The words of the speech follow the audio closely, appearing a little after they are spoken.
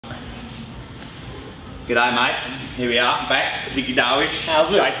G'day mate, here we are, back, Ziggy Darwich.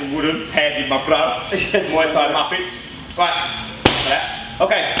 How's it? Jason Wooden, pairs with my brother, Muaythai Muppets. Right,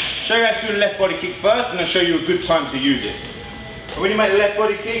 okay, show you how to do the left body kick first and I'll show you a good time to use it. So when you make the left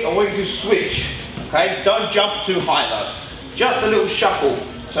body kick, I want you to switch, okay? Don't jump too high though. Just a little shuffle,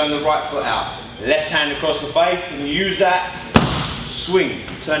 turn the right foot out. Left hand across the face and you use that, swing,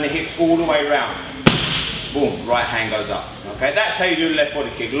 turn the hips all the way around. Boom, right hand goes up. Okay, that's how you do the left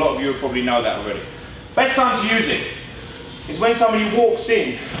body kick. A lot of you will probably know that already. Best time to use it is when somebody walks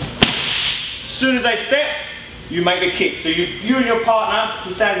in. As soon as they step, you make the kick. So you and your partner,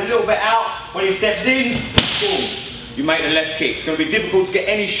 he stands a little bit out. When he steps in, boom, you make the left kick. It's going to be difficult to get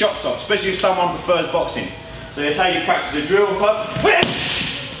any shots off, especially if someone prefers boxing. So that's how you practice the drill.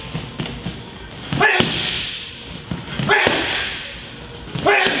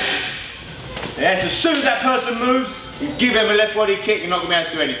 Yes, as soon as that person moves, you give him a left body kick, you're not going to be able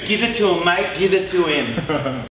to do anything. Give it to him, mate. Give it to him.